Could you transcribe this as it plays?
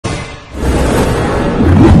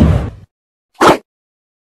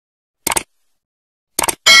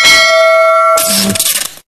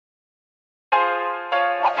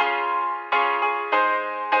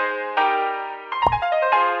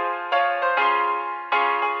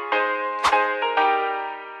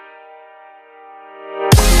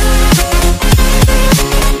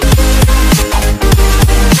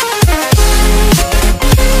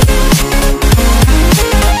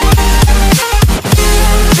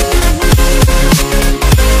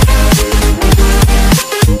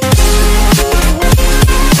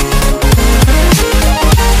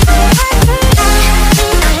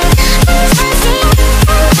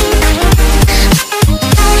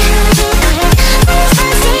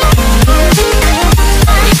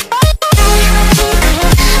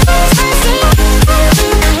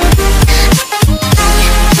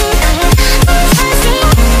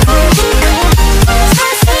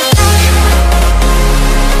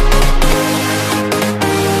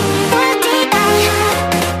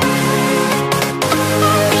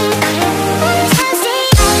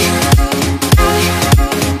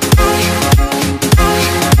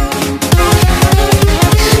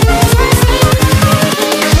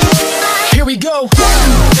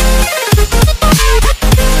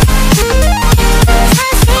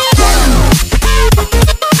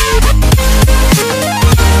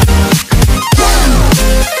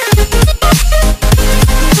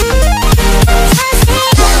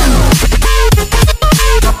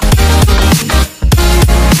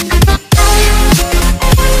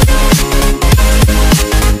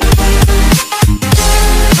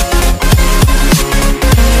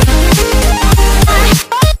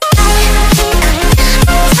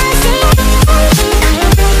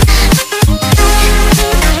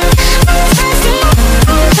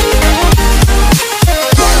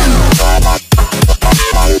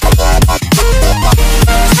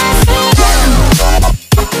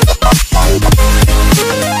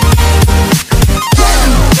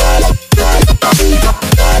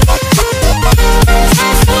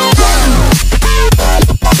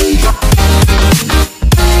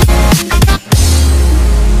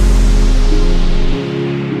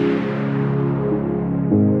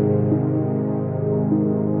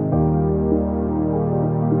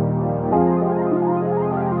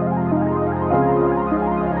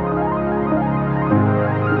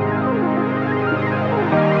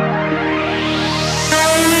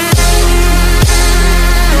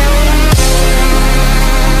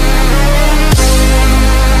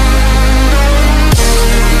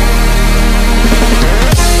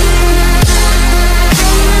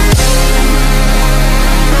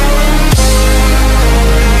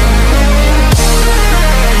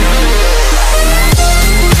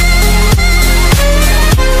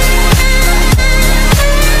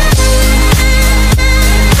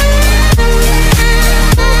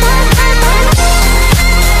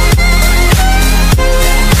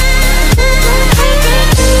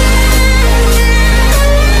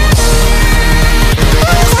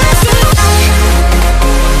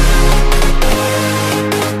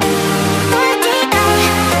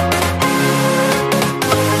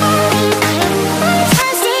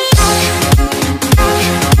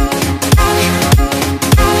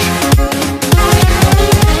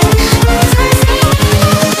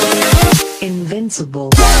responsible.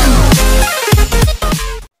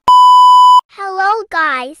 Hello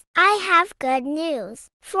guys, I have good news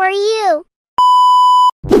for you.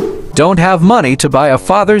 Don't have money to buy a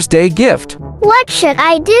Father's Day gift? What should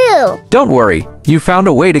I do? Don't worry, you found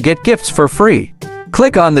a way to get gifts for free.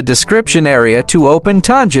 Click on the description area to open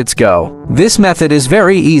Tanjit's Go. This method is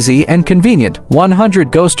very easy and convenient.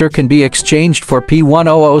 100 Ghoster can be exchanged for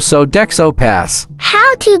P100 SanDisk Pass.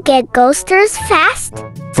 How to get ghosters fast?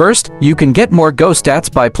 First, you can get more ghost stats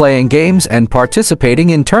by playing games and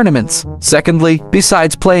participating in tournaments. Secondly,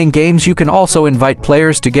 besides playing games, you can also invite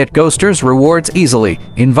players to get ghosters rewards easily.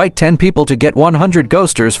 Invite 10 people to get 100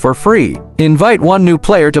 ghosters for free. Invite one new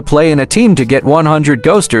player to play in a team to get 100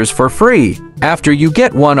 ghosters for free. After you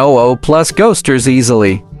get 100 plus ghosters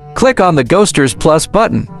easily, click on the Ghosters Plus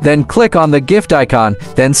button, then click on the gift icon,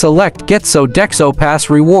 then select Get SanDisk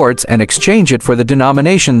Pass Rewards and exchange it for the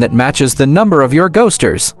denomination that matches the number of your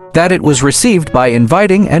ghosters that it was received by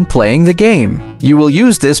inviting and playing the game. You will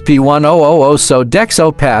use this P100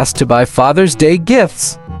 SanDisk Pass to buy Father's Day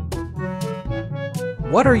gifts.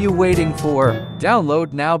 What are you waiting for?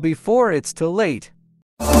 Download now before it's too late.